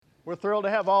We're thrilled to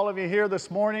have all of you here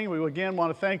this morning. We again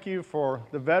want to thank you for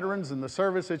the veterans and the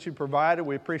service that you provided.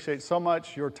 We appreciate so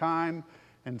much your time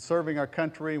in serving our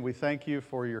country. We thank you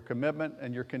for your commitment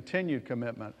and your continued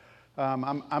commitment.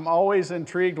 I'm always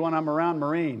intrigued when I'm around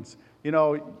Marines. You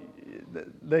know,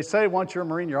 they say once you're a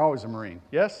Marine, you're always a Marine.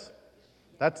 Yes?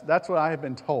 That's what I have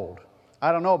been told.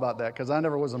 I don't know about that because I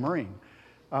never was a Marine.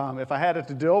 If I had it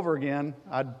to do over again,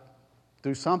 I'd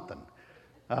do something.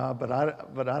 But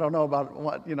I don't know about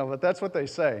what, but that's what they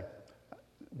say.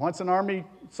 Once an Army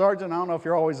sergeant, I don't know if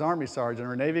you're always Army sergeant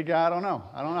or a Navy guy, I don't know.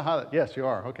 I don't know how that, yes, you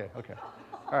are. Okay.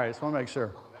 All right, just want to make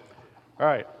sure. All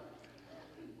right.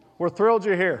 We're thrilled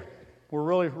you're here. We're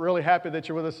really, really happy that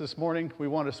you're with us this morning. We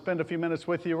want to spend a few minutes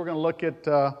with you. We're going to look at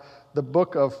the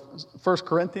book of 1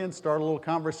 Corinthians, start a little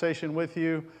conversation with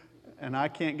you. And I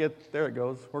can't get, there it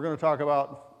goes. We're going to talk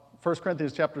about 1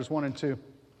 Corinthians chapters 1 and 2.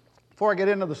 Before I get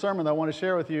into the sermon, I want to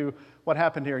share with you what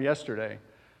happened here yesterday.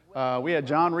 We had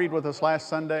John Reed with us last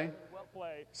Sunday.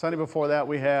 Sunday before that,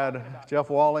 we had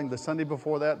Jeff Walling. The Sunday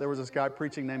before that, there was this guy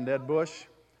preaching named Ed Bush.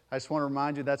 I just want to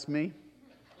remind you, that's me.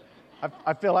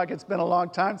 I feel like it's been a long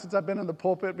time since I've been in the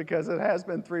pulpit because it has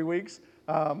been 3 weeks.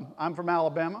 I'm from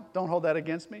Alabama. Don't hold that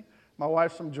against me. My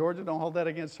wife's from Georgia. Don't hold that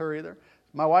against her either.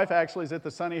 My wife actually is at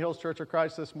the Sunny Hills Church of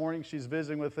Christ this morning. She's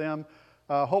visiting with them.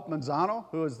 Hope Manzano,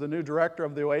 who is the new director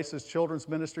of the Oasis Children's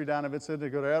Ministry down in Vicente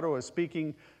Guerrero, is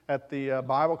speaking at the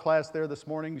Bible class there this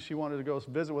morning. She wanted to go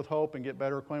visit with Hope and get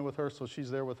better acquainted with her, so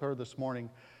she's there with her this morning.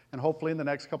 And hopefully in the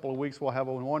next couple of weeks, we'll have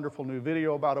a wonderful new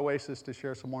video about Oasis to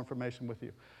share some more information with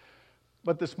you.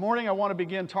 But this morning, I want to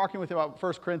begin talking with you about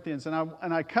 1 Corinthians. And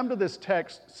I come to this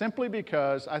text simply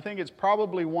because I think it's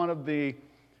probably one of the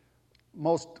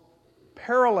most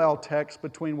parallel texts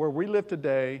between where we live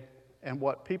today and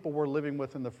what people were living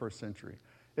with in the first century.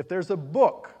 If there's a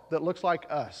book that looks like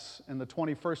us in the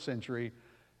 21st century,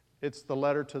 it's the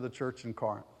letter to the church in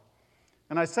Corinth.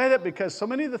 And I say that because so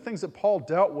many of the things that Paul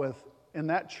dealt with in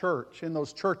that church, in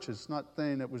those churches, not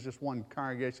saying it was just one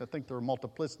congregation, I think there were a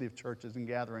multiplicity of churches and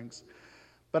gatherings,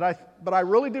 but I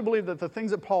really do believe that the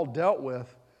things that Paul dealt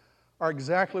with are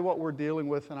exactly what we're dealing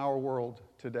with in our world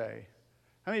today.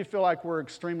 How many of you feel like we're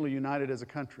extremely united as a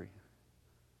country?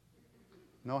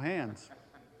 No hands.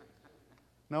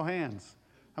 No hands.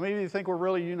 How many of you think we're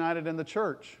really united in the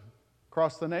church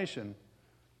across the nation?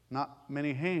 Not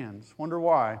many hands. Wonder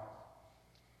why?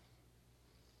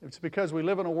 It's because we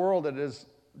live in a world that is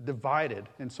divided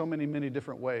in so many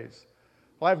different ways.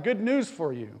 Well, I have good news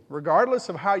for you. Regardless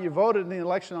of how you voted in the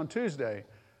election on Tuesday,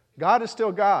 God is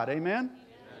still God. Amen?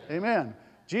 Amen.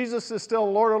 Jesus is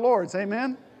still Lord of Lords.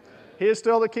 Amen? He is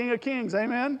still the King of Kings.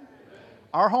 Amen?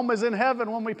 Our home is in heaven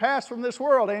when we pass from this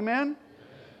world. Amen?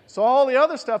 So all the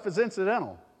other stuff is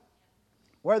incidental.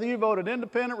 Whether you voted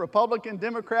independent, Republican,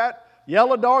 Democrat,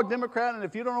 yellow dog Democrat, and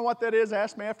if you don't know what that is,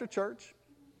 ask me after church.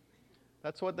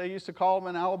 That's what they used to call them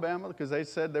in Alabama because they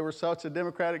said they were such a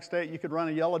democratic state you could run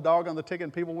a yellow dog on the ticket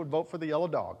and people would vote for the yellow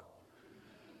dog.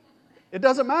 It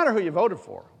doesn't matter who you voted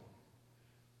for.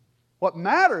 What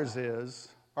matters is,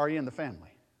 are you in the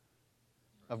family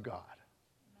of God?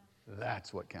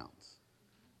 That's what counts.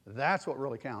 That's what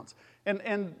really counts.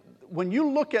 And when you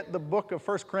look at the book of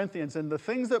 1 Corinthians and the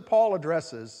things that Paul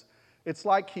addresses, it's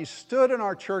like he stood in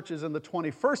our churches in the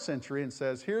 21st century and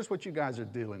says, here's what you guys are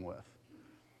dealing with.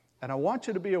 And I want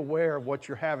you to be aware of what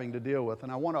you're having to deal with.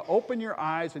 And I want to open your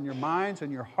eyes and your minds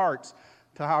and your hearts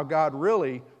to how God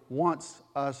really wants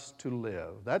us to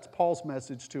live. That's Paul's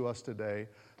message to us today.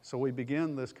 So we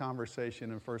begin this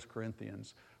conversation in 1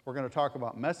 Corinthians. We're going to talk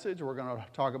about message. We're going to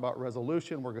talk about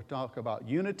resolution. We're going to talk about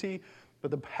unity.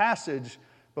 But the passage,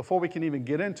 before we can even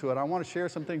get into it, I want to share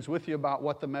some things with you about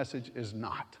what the message is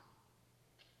not.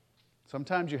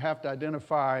 Sometimes you have to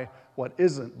identify what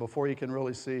isn't before you can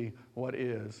really see what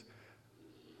is.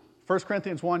 1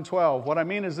 Corinthians 1:12, what I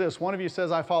mean is this. One of you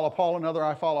says, I follow Paul, another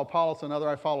I follow Apollos, another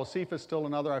I follow Cephas, still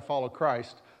another I follow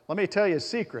Christ. Let me tell you a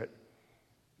secret.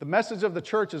 The message of the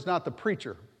church is not the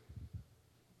preacher.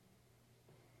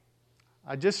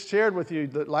 I just shared with you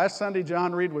that last Sunday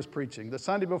John Reed was preaching. The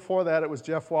Sunday before that it was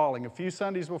Jeff Walling. A few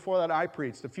Sundays before that I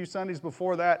preached. A few Sundays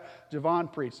before that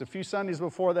Javon preached. A few Sundays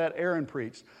before that Aaron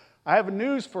preached. I have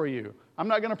news for you. I'm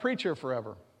not going to preach here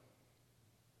forever.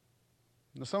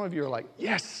 Now, some of you are like,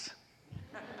 yes.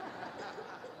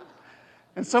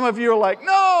 And some of you are like,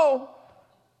 no.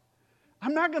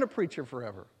 I'm not going to preach here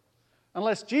forever.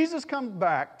 Unless Jesus comes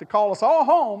back to call us all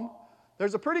home,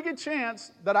 there's a pretty good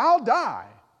chance that I'll die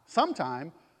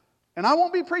sometime, and I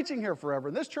won't be preaching here forever.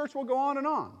 And this church will go on and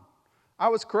on. I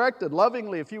was corrected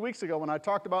lovingly a few weeks ago when I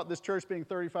talked about this church being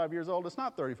 35 years old. It's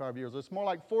not 35 years old. It's more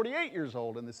like 48 years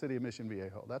old in the city of Mission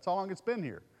Viejo. That's how long it's been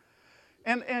here.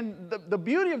 And the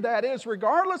beauty of that is,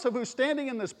 regardless of who's standing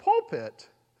in this pulpit,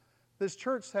 this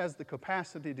church has the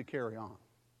capacity to carry on.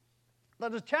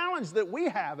 But the challenge that we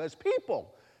have as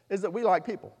people is that we like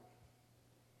people.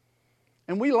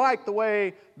 And we like the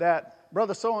way that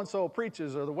brother so-and-so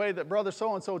preaches, or the way that brother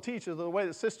so-and-so teaches, or the way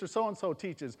that sister so-and-so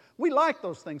teaches. We like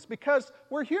those things because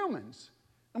we're humans.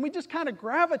 And we just kind of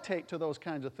gravitate to those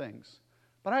kinds of things.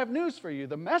 But I have news for you.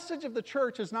 The message of the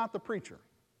church is not the preacher.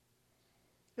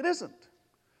 It isn't.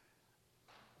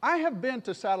 I have been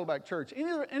to Saddleback Church.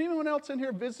 Anyone else in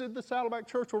here visited the Saddleback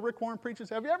Church where Rick Warren preaches?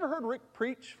 Have you ever heard Rick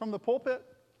preach from the pulpit?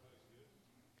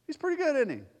 He's pretty good, isn't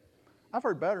he? I've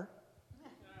heard better.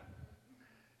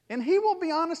 And he will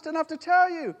be honest enough to tell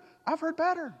you, I've heard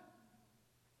better.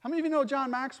 How many of you know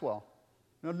John Maxwell?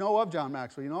 Know of John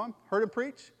Maxwell? You know him? Heard him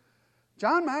preach?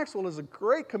 John Maxwell is a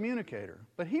great communicator,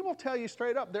 but he will tell you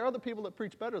straight up, there are other people that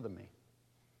preach better than me.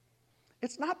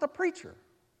 It's not the preacher.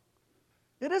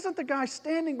 It isn't the guy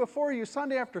standing before you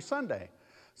Sunday after Sunday.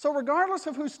 So regardless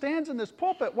of who stands in this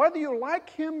pulpit, whether you like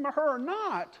him or her or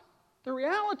not, the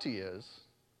reality is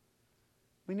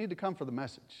we need to come for the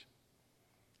message.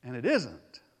 And it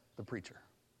isn't the preacher.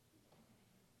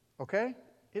 Okay?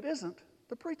 It isn't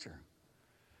the preacher.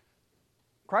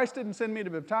 Christ didn't send me to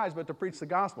baptize, but to preach the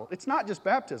gospel. It's not just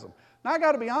baptism. Now, I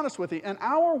got to be honest with you. In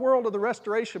our world of the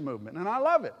restoration movement, and I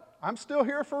love it, I'm still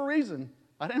here for a reason.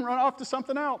 I didn't run off to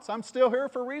something else. I'm still here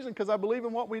for a reason because I believe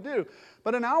in what we do.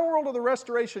 But in our world of the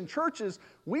restoration churches,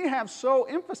 we have so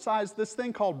emphasized this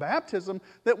thing called baptism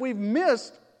that we've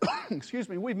missed,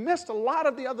 we've missed a lot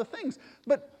of the other things.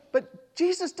 But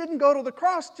Jesus didn't go to the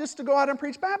cross just to go out and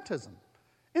preach baptism.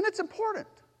 And it's important.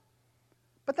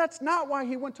 But that's not why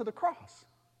he went to the cross.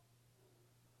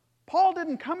 Paul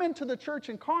didn't come into the church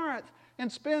in Corinth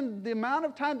and spend the amount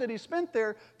of time that he spent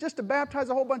there just to baptize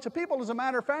a whole bunch of people. As a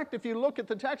matter of fact, if you look at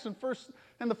the text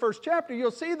in the first chapter,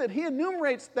 you'll see that he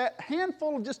enumerates that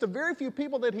handful of just a very few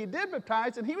people that he did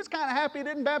baptize, and he was kind of happy he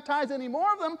didn't baptize any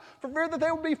more of them for fear that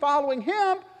they would be following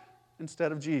him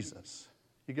instead of Jesus.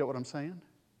 You get what I'm saying?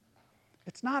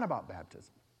 It's not about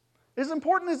baptism. As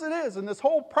important as it is in this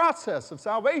whole process of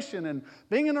salvation and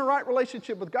being in a right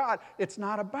relationship with God, it's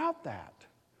not about that.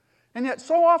 And yet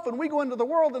so often we go into the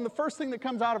world and the first thing that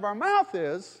comes out of our mouth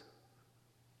is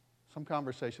some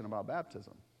conversation about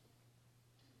baptism.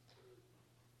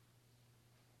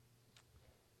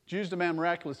 Jews demand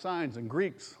miraculous signs and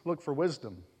Greeks look for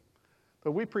wisdom.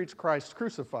 But we preach Christ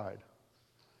crucified.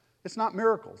 It's not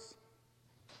miracles.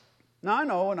 Now I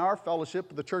know in our fellowship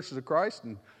of the Churches of Christ,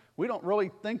 and we don't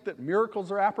really think that miracles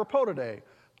are apropos today.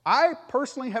 I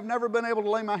personally have never been able to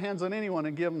lay my hands on anyone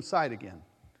and give them sight again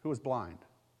who was blind.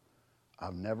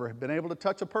 I've never been able to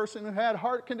touch a person who had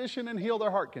heart condition and heal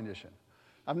their heart condition.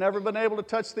 I've never been able to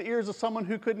touch the ears of someone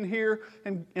who couldn't hear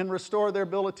and restore their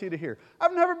ability to hear.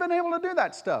 I've never been able to do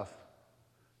that stuff.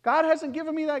 God hasn't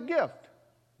given me that gift.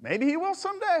 Maybe he will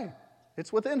someday.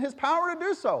 It's within his power to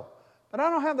do so. But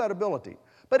I don't have that ability.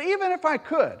 But even if I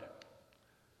could,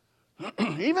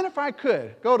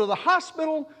 go to the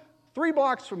hospital 3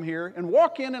 blocks from here and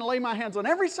walk in and lay my hands on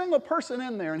every single person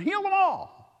in there and heal them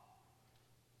all,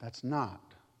 that's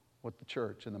not what the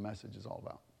church and the message is all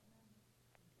about.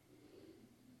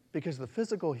 Because the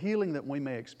physical healing that we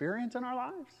may experience in our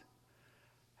lives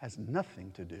has nothing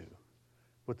to do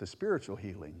with the spiritual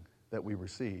healing that we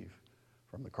receive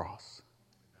from the cross.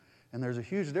 And there's a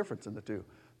huge difference in the two.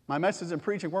 My message and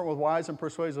preaching weren't with wise and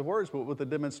persuasive words, but with the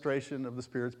demonstration of the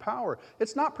Spirit's power.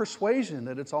 It's not persuasion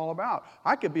that it's all about.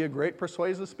 I could be a great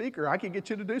persuasive speaker. I could get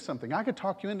you to do something. I could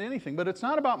talk you into anything. But it's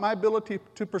not about my ability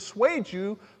to persuade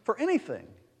you for anything.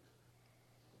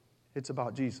 It's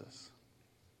about Jesus.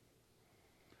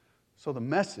 So the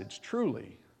message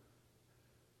truly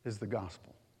is the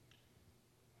gospel.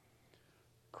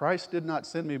 Christ did not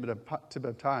send me to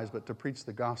baptize, but to preach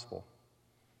the gospel.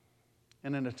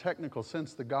 And in a technical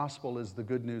sense, the gospel is the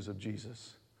good news of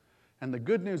Jesus. And the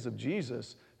good news of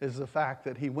Jesus is the fact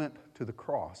that he went to the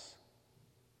cross.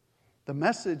 The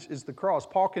message is the cross.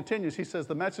 Paul continues, he says,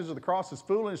 the message of the cross is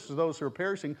foolish to those who are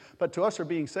perishing, but to us who are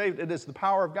being saved, it is the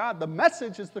power of God. The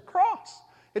message is the cross.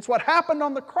 It's what happened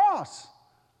on the cross.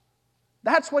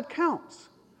 That's what counts.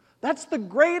 That's the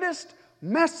greatest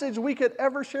message we could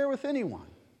ever share with anyone.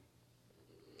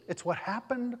 It's what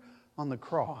happened on the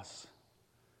cross.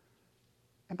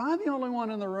 Am I the only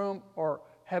one in the room, or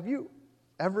have you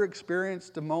ever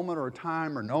experienced a moment or a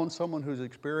time or known someone who's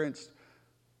experienced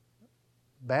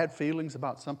bad feelings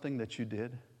about something that you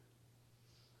did?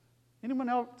 Anyone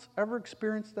else ever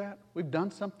experienced that? We've done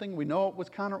something, we know it was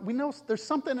we know there's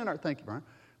something in our, thank you, Brian.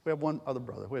 We have one other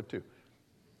brother, we have 2.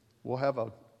 We'll have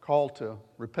a call to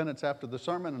repentance after the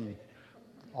sermon, and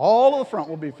All of the front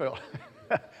will be filled.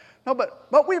 No,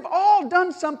 but we've all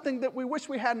done something that we wish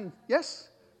we hadn't. Yes?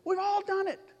 We've all done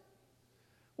it.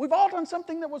 We've all done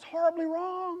something that was horribly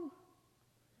wrong.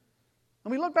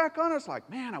 And we look back on it, it's like,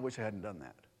 man, I wish I hadn't done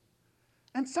that.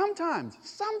 And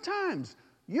sometimes,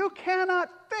 you cannot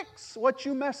fix what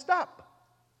you messed up.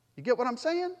 You get what I'm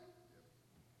saying?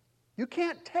 You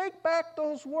can't take back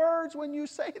those words when you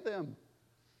say them.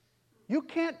 You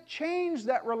can't change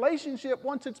that relationship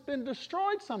once it's been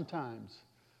destroyed sometimes.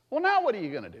 Well, now what are you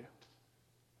going to do?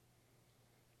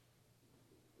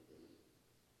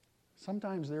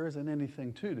 Sometimes there isn't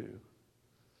anything to do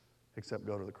except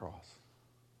go to the cross.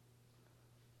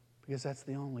 Because that's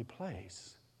the only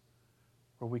place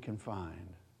where we can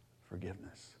find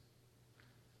forgiveness.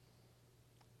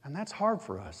 And that's hard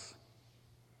for us.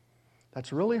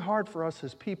 That's really hard for us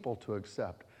as people to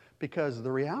accept. Because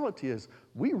the reality is,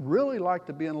 we really like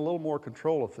to be in a little more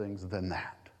control of things than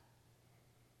that.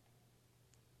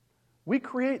 We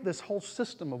create this whole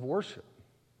system of worship.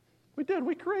 We did.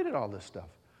 We created all this stuff.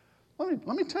 Let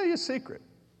me tell you a secret.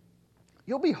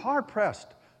 You'll be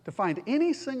hard-pressed to find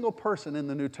any single person in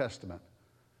the New Testament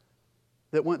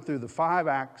that went through the 5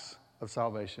 acts of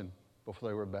salvation before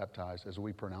they were baptized, as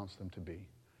we pronounce them to be.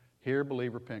 Hear,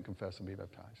 believe, repent, confess, and be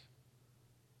baptized.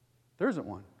 There isn't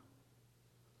one.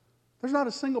 There's not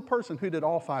a single person who did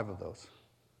all 5 of those.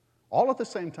 All at the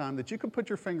same time that you could put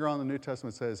your finger on. The New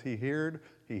Testament says, he heard,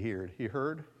 he heard it.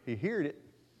 He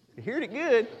heard it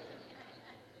good.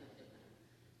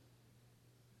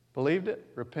 Believed it,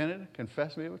 repented,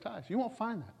 confessed, and be baptized. You won't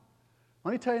find that.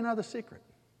 Let me tell you another secret.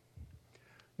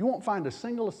 You won't find a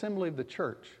single assembly of the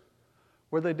church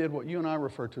where they did what you and I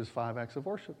refer to as 5 acts of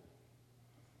worship.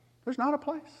 There's not a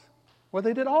place where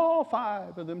they did all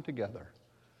 5 of them together.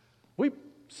 We've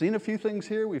seen a few things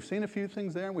here, we've seen a few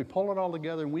things there, and we pull it all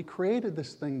together, and we created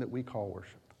this thing that we call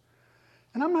worship.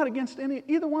 And I'm not against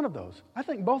either one of those. I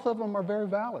think both of them are very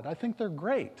valid. I think they're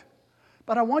great.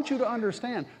 But I want you to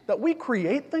understand that we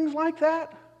create things like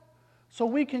that so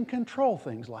we can control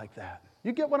things like that.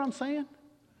 You get what I'm saying?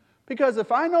 Because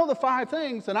if I know the 5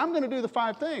 things, then I'm going to do the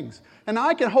 5 things. And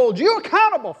I can hold you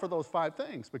accountable for those 5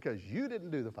 things because you didn't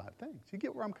do the 5 things. You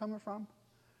get where I'm coming from?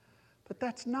 But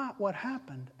that's not what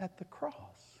happened at the cross.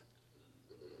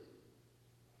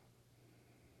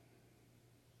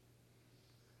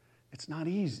 It's not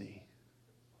easy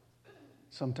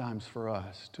sometimes for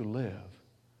us to live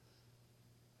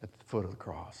at the foot of the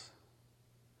cross.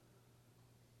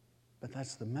 But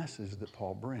that's the message that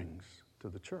Paul brings to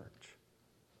the church.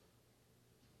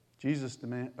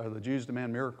 The Jews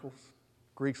demand miracles.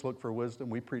 Greeks look for wisdom.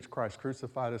 We preach Christ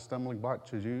crucified, a stumbling block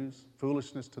to Jews,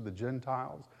 foolishness to the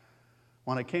Gentiles.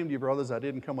 When I came to you, brothers, I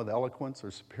didn't come with eloquence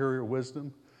or superior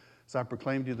wisdom. As I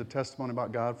proclaimed to you the testimony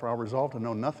about God, for I resolved to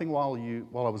know nothing while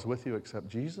I was with you except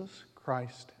Jesus,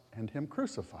 Christ, and Him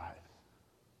crucified.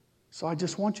 So I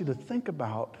just want you to think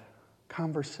about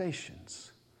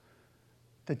conversations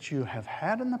that you have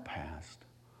had in the past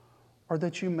or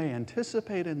that you may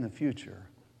anticipate in the future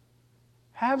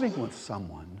having with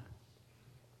someone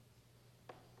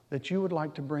that you would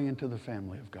like to bring into the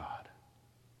family of God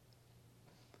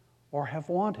or have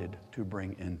wanted to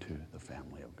bring into the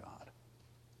family of God.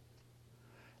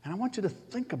 And I want you to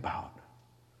think about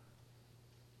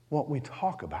what we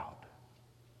talk about.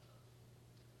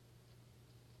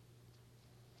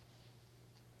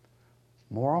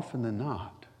 More often than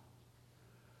not,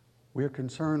 we're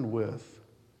concerned with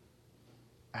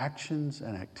actions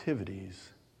and activities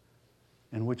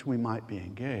in which we might be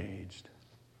engaged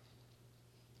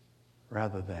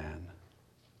rather than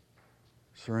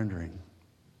surrendering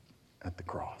at the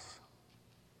cross.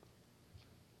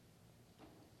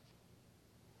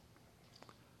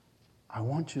 I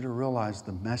want you to realize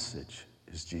the message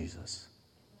is Jesus.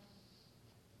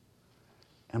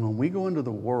 And when we go into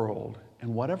the world,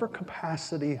 in whatever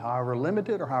capacity, however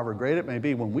limited or however great it may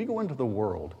be, when we go into the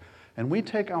world and we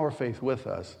take our faith with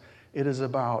us, it is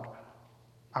about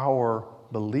our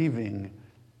believing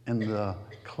in the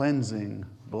cleansing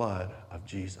blood of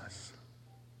Jesus.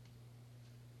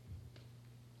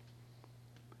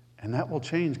 And that will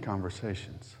change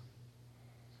conversations.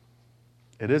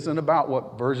 It isn't about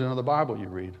what version of the Bible you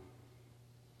read.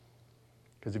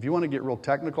 Because if you want to get real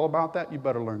technical about that, you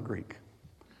better learn Greek.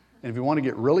 And if you want to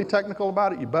get really technical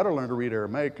about it, you better learn to read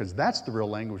Aramaic, because that's the real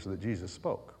language that Jesus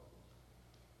spoke.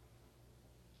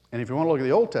 And if you want to look at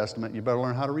the Old Testament, you better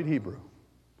learn how to read Hebrew.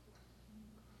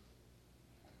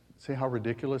 See how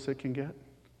ridiculous it can get?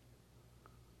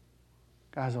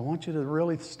 Guys, I want you to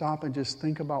really stop and just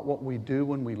think about what we do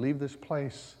when we leave this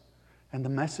place And the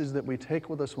message that we take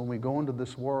with us when we go into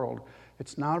this world,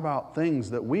 it's not about things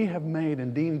that we have made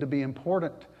and deemed to be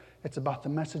important. It's about the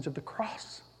message of the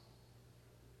cross.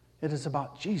 It is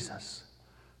about Jesus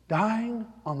dying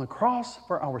on the cross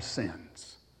for our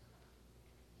sins.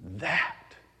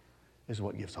 That is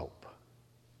what gives hope.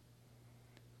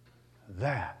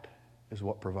 That is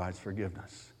what provides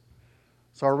forgiveness.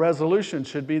 So our resolution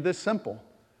should be this simple.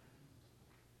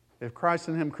 If Christ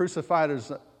and Him crucified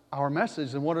is our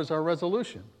message, then what is our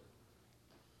resolution?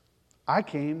 I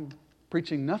came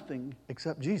preaching nothing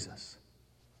except Jesus.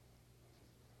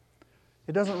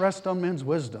 It doesn't rest on men's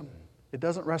wisdom. It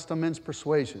doesn't rest on men's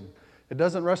persuasion. It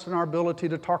doesn't rest on our ability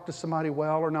to talk to somebody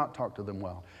well or not talk to them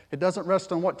well. It doesn't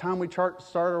rest on what time we start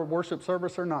our worship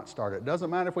service or not start it. It doesn't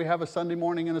matter if we have a Sunday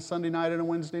morning and a Sunday night and a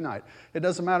Wednesday night. It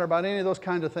doesn't matter about any of those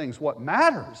kind of things. What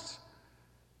matters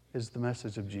is the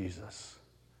message of Jesus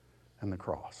and the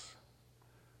cross.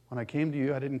 When I came to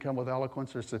you, I didn't come with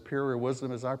eloquence or superior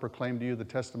wisdom as I proclaimed to you the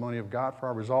testimony of God, for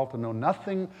I resolved to know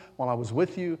nothing while I was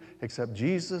with you except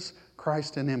Jesus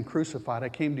Christ and Him crucified. I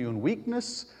came to you in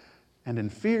weakness and in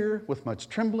fear, with much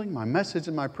trembling. My message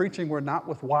and my preaching were not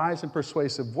with wise and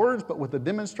persuasive words, but with the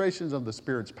demonstrations of the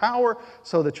Spirit's power,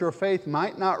 so that your faith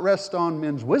might not rest on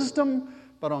men's wisdom,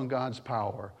 but on God's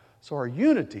power. So our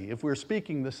unity, if we're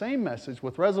speaking the same message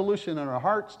with resolution in our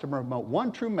hearts to promote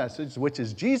one true message, which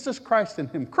is Jesus Christ and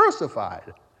Him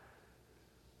crucified,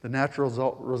 the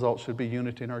natural result should be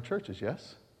unity in our churches,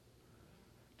 yes?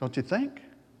 Don't you think?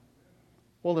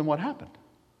 Well, then what happened?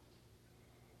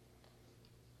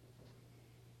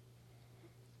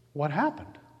 What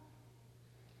happened?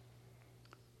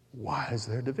 Why is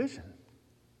there division?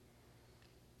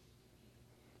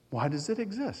 Why does it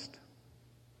exist?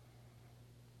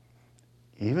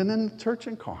 Even in the church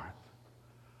in Corinth,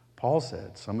 Paul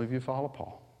said, some of you follow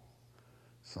Paul,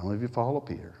 some of you follow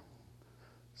Peter,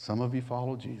 some of you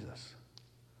follow Jesus.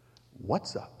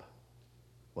 What's up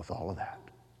with all of that?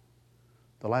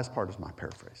 The last part is my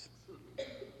paraphrase.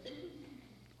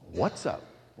 What's up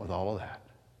with all of that?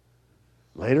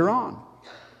 Later on,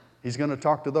 he's going to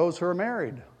talk to those who are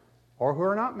married or who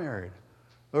are not married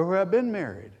or who have been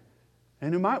married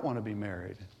and who might want to be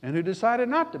married and who decided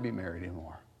not to be married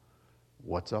anymore.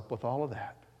 What's up with all of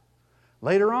that?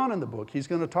 Later on in the book, he's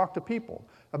going to talk to people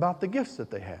about the gifts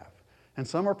that they have. And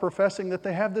some are professing that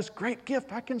they have this great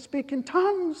gift. I can speak in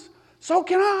tongues. So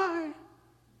can I.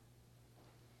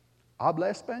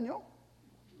 ¿Habla español?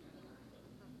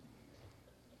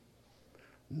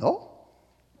 No.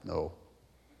 No.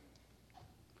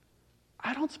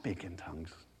 I don't speak in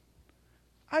tongues.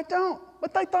 I don't.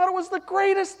 But they thought it was the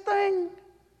greatest thing.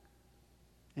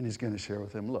 And he's going to share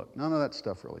with them, look, none of that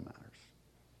stuff really matters.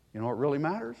 You know what really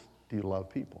matters? Do you love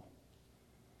people?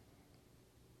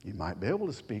 You might be able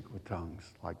to speak with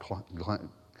tongues, like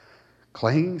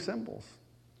clanging cymbals.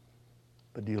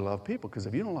 But do you love people? Because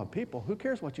if you don't love people, who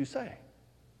cares what you say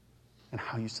and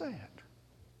how you say it?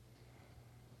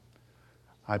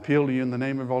 I appeal to you in the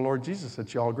name of our Lord Jesus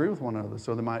that you all agree with one another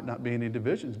so there might not be any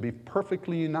divisions. Be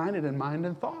perfectly united in mind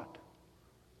and thought.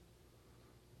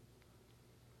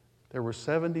 There were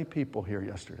 70 people here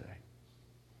yesterday.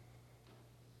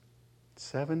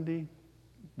 70,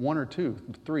 one or two,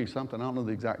 three, something, I don't know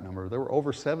the exact number. There were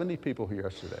over 70 people here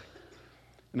yesterday.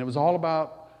 And it was all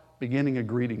about beginning a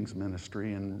greetings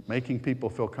ministry and making people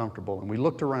feel comfortable. And we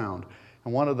looked around,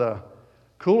 and one of the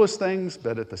coolest things,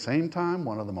 but at the same time,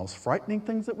 one of the most frightening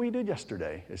things that we did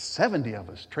yesterday is 70 of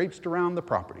us traipsed around the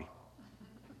property.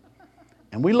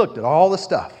 And we looked at all the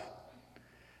stuff.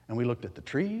 And we looked at the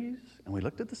trees, and we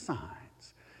looked at the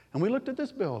signs, and we looked at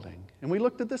this building, and we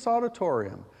looked at this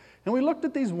auditorium, and we looked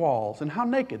at these walls and how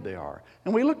naked they are.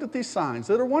 And we looked at these signs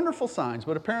that are wonderful signs,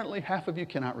 but apparently half of you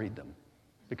cannot read them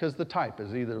because the type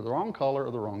is either the wrong color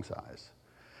or the wrong size.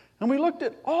 And we looked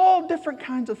at all different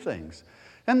kinds of things.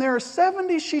 And there are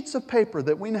 70 sheets of paper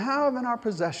that we have in our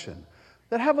possession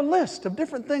that have a list of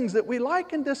different things that we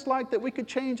like and dislike that we could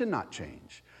change and not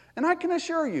change. And I can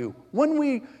assure you, when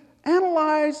we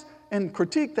analyze and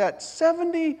critique that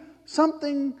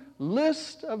 70-something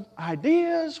list of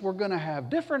ideas, we're going to have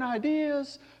different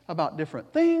ideas about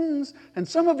different things, and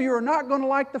some of you are not going to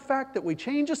like the fact that we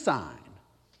change a sign.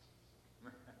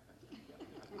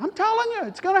 I'm telling you,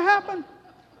 it's going to happen.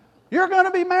 You're going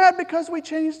to be mad because we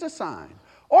changed a sign.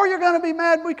 Or you're going to be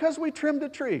mad because we trimmed a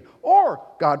tree. Or,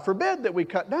 God forbid, that we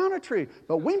cut down a tree.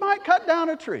 But we might cut down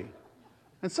a tree.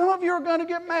 And some of you are going to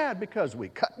get mad because we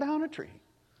cut down a tree.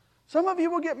 Some of you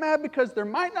will get mad because there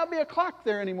might not be a clock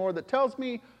there anymore that tells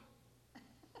me,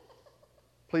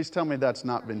 please tell me that's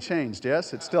not been changed.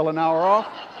 Yes, it's still an hour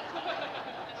off.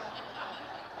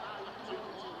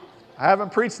 I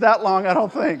haven't preached that long, I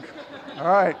don't think. All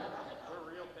right.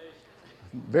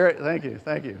 Thank you,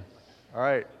 thank you. All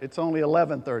right, it's only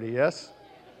 11:30, yes?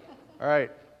 All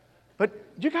right.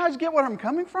 But do you guys get what I'm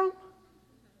coming from?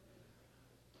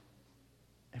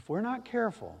 If we're not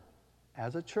careful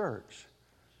as a church,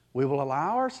 we will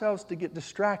allow ourselves to get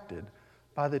distracted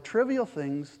by the trivial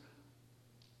things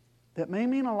that may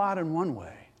mean a lot in one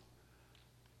way,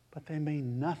 but they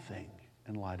mean nothing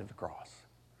in light of the cross.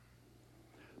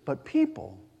 But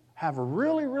people have a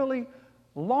really, really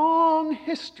long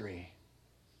history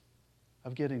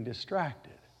of getting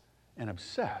distracted and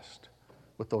obsessed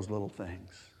with those little things.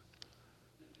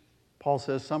 Paul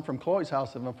says, some from Chloe's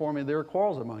house have informed me there are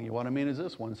quarrels among you. What I mean is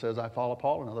this: one says, I follow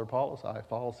Paul, another Apollos, I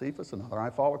follow Cephas, another I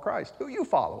follow Christ. Who are you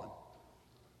following?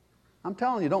 I'm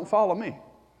telling you, don't follow me.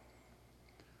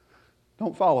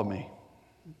 Don't follow me.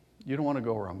 You don't want to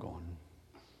go where I'm going.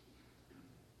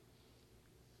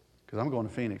 Because I'm going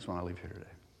to Phoenix when I leave here today.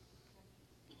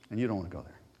 And you don't want to go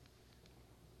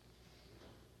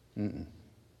there.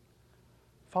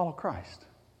 Follow Christ.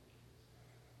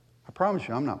 I promise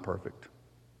you, I'm not perfect.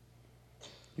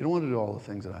 You don't want to do all the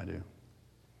things that I do.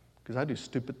 Because I do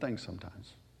stupid things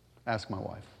sometimes. Ask my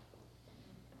wife.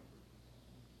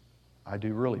 I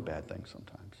do really bad things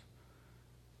sometimes.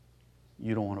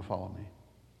 You don't want to follow me.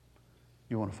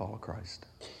 You want to follow Christ.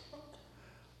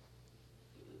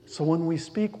 So when we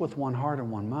speak with one heart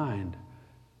and one mind,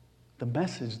 the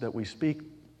message that we speak,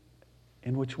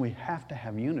 in which we have to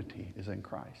have unity, is in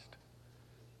Christ.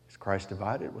 Is Christ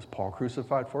divided? Was Paul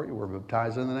crucified for you? We're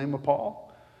baptized in the name of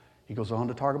Paul. He goes on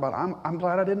to talk about, I'm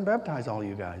glad I didn't baptize all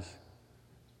you guys.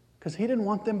 Because he didn't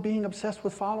want them being obsessed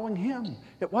with following him.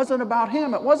 It wasn't about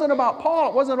him. It wasn't about Paul.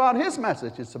 It wasn't about his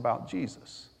message. It's about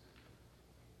Jesus.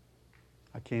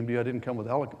 I came to you, I didn't come with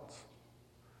elegance,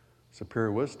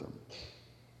 superior wisdom.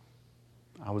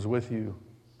 I was with you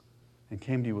and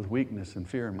came to you with weakness and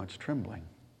fear and much trembling.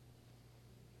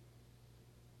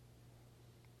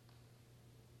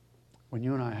 When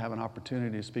you and I have an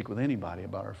opportunity to speak with anybody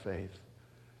about our faith,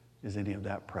 is any of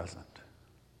that present?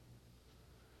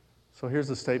 So here's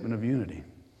the statement of unity.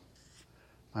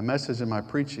 My message and my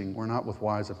preaching were not with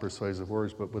wise and persuasive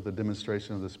words, but with a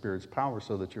demonstration of the Spirit's power,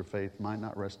 so that your faith might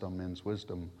not rest on men's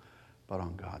wisdom, but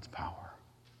on God's power.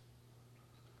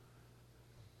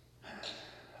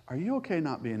 Are you okay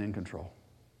not being in control?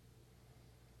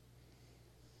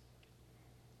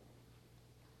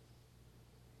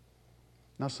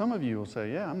 Now, some of you will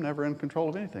say, yeah, I'm never in control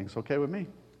of anything. It's okay with me.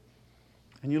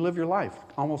 And you live your life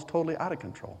almost totally out of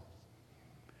control.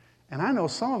 And I know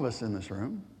some of us in this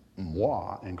room,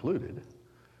 moi included,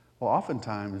 will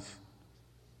oftentimes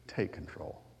take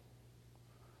control.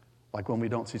 Like when we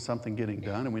don't see something getting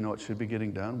done and we know it should be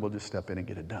getting done, we'll just step in and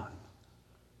get it done.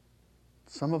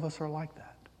 Some of us are like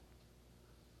that.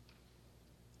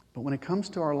 But when it comes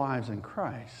to our lives in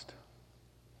Christ,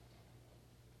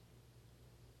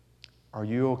 are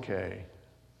you okay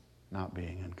not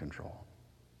being in control?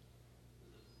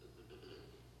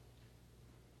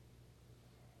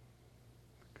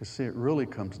 Because see, it really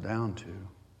comes down to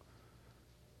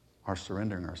our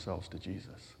surrendering ourselves to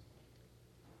Jesus.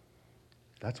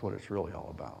 That's what it's really all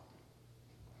about.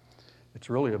 It's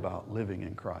really about living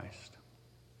in Christ.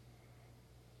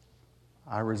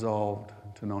 I resolved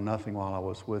to know nothing while I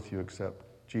was with you except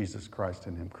Jesus Christ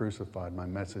and Him crucified. My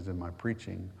message and my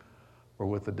preaching were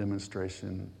with the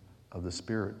demonstration of the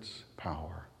Spirit's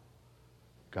power,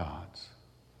 God's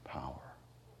power.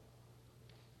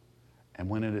 And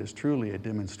when it is truly a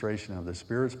demonstration of the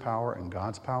Spirit's power and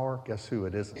God's power, guess who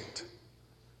it isn't?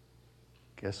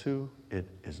 Guess who it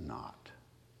is not?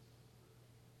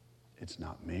 It's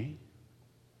not me,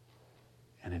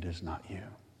 and it is not you.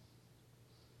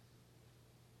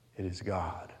 It is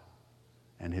God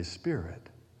and His Spirit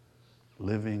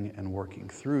living and working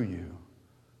through you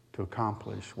to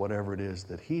accomplish whatever it is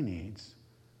that He needs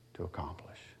to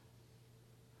accomplish.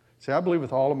 See, I believe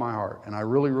with all of my heart, and I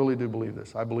really, really do believe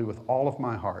this, I believe with all of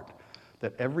my heart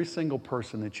that every single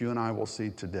person that you and I will see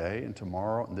today and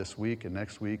tomorrow and this week and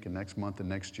next month and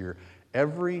next year,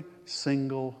 every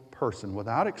single person,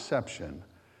 without exception,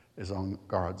 is on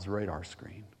God's radar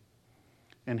screen.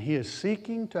 And He is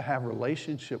seeking to have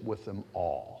relationship with them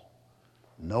all.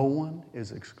 No one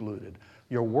is excluded.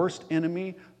 Your worst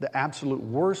enemy, the absolute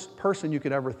worst person you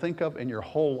could ever think of in your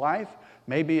whole life,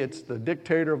 maybe it's the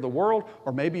dictator of the world,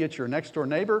 or maybe it's your next door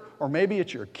neighbor, or maybe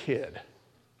it's your kid.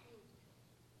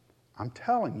 I'm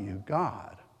telling you,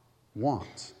 God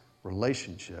wants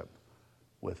relationship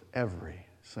with every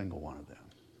single one of them.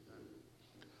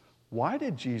 Why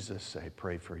did Jesus say,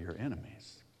 pray for your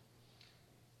enemies?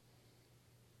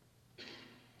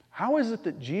 How is it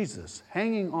that Jesus,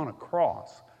 hanging on a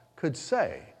cross, could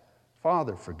say,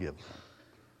 Father, forgive them,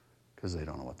 because they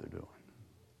don't know what they're doing.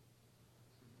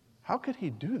 How could he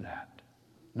do that,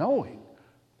 knowing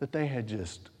that they had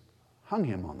just hung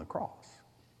him on the cross?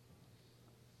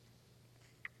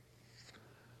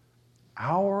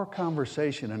 Our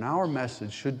conversation and our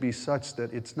message should be such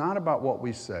that it's not about what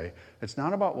we say, it's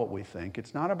not about what we think,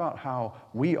 it's not about how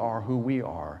we are who we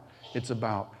are. It's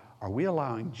about, are we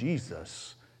allowing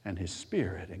Jesus and his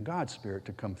Spirit and God's Spirit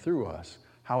to come through us,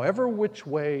 however which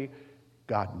way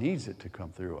God needs it to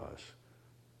come through us,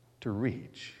 to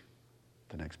reach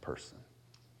the next person.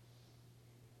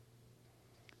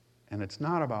 And it's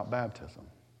not about baptism.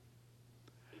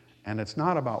 And it's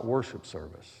not about worship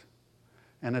service.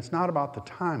 And it's not about the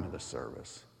time of the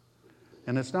service.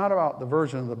 And it's not about the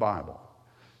version of the Bible.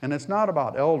 And it's not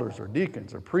about elders or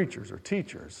deacons or preachers or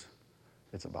teachers.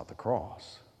 It's about the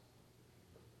cross.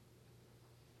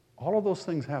 All of those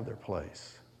things have their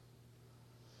place.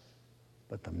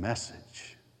 But the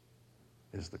message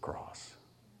is the cross.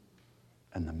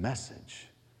 And the message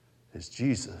is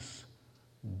Jesus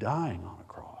dying on a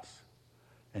cross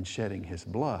and shedding his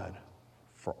blood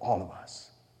for all of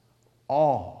us.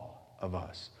 All of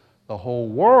us. The whole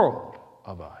world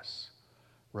of us.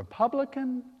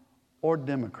 Republican or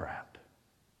Democrat.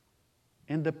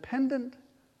 Independent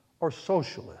or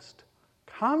socialist.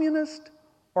 Communist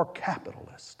or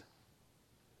capitalist.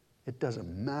 It doesn't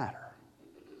matter.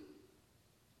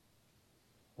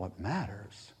 What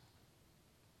matters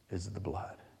is the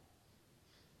blood.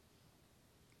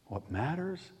 What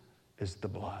matters is the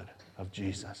blood of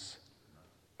Jesus,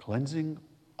 cleansing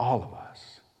all of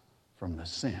us from the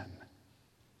sin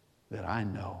that I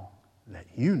know, that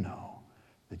you know,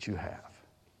 that you have.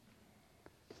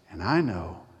 And I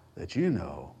know that you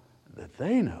know that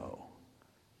they know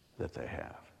that they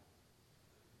have.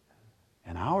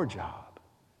 And our job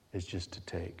is just to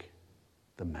take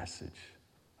the message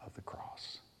of the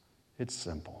cross. It's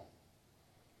simple.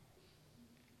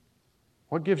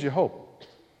 What gives you hope?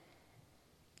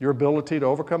 Your ability to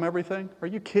overcome everything? Are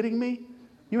you kidding me?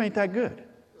 You ain't that good.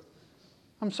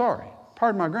 I'm sorry,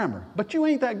 pardon my grammar, but you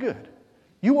ain't that good.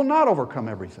 You will not overcome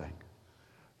everything.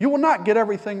 You will not get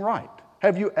everything right.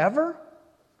 Have you ever?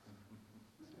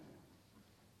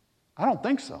 I don't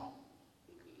think so.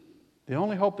 The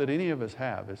only hope that any of us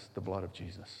have is the blood of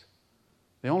Jesus.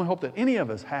 The only hope that any of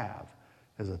us have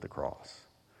is at the cross.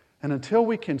 And until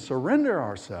we can surrender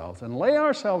ourselves and lay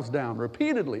ourselves down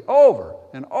repeatedly over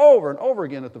and over and over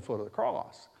again at the foot of the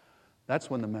cross,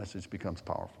 that's when the message becomes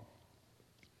powerful.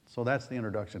 So that's the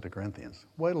introduction to Corinthians.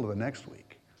 Wait till the next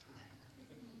week.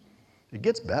 It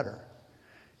gets better.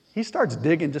 He starts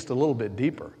digging just a little bit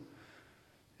deeper.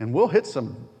 And we'll hit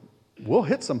some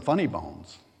funny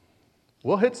bones.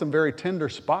 We'll hit some very tender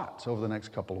spots over the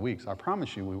next couple of weeks. I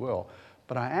promise you we will.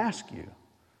 But I ask you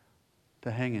to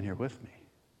hang in here with me,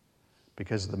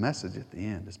 because the message at the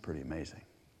end is pretty amazing.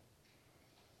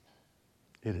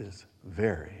 It is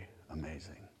very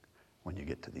amazing when you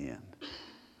get to the end.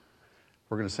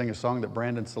 We're going to sing a song that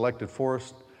Brandon selected for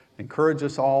us. Encourage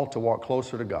us all to walk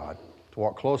closer to God, to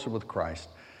walk closer with Christ.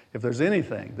 If there's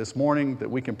anything this morning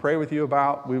that we can pray with you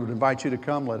about, we would invite you to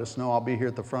come. Let us know. I'll be here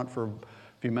at the front for a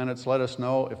few minutes. Let us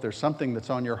know if there's something that's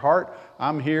on your heart.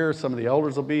 I'm here. Some of the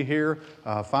elders will be here.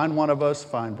 Find one of us.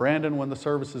 Find Brandon when the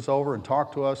service is over and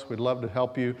talk to us. We'd love to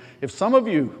help you. If some of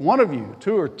you, one of you,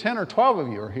 2 or 10 or 12 of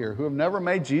you are here who have never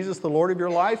made Jesus the Lord of your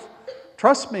life,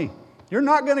 trust me, you're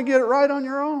not going to get it right on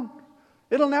your own.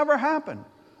 It'll never happen.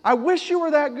 I wish you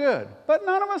were that good, but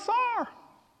none of us are.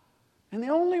 And the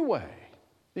only way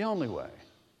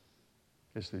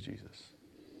is through Jesus.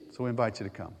 So we invite you to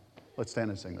come. Let's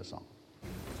stand and sing this song.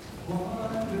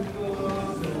 Wonderful, so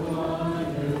wonderful.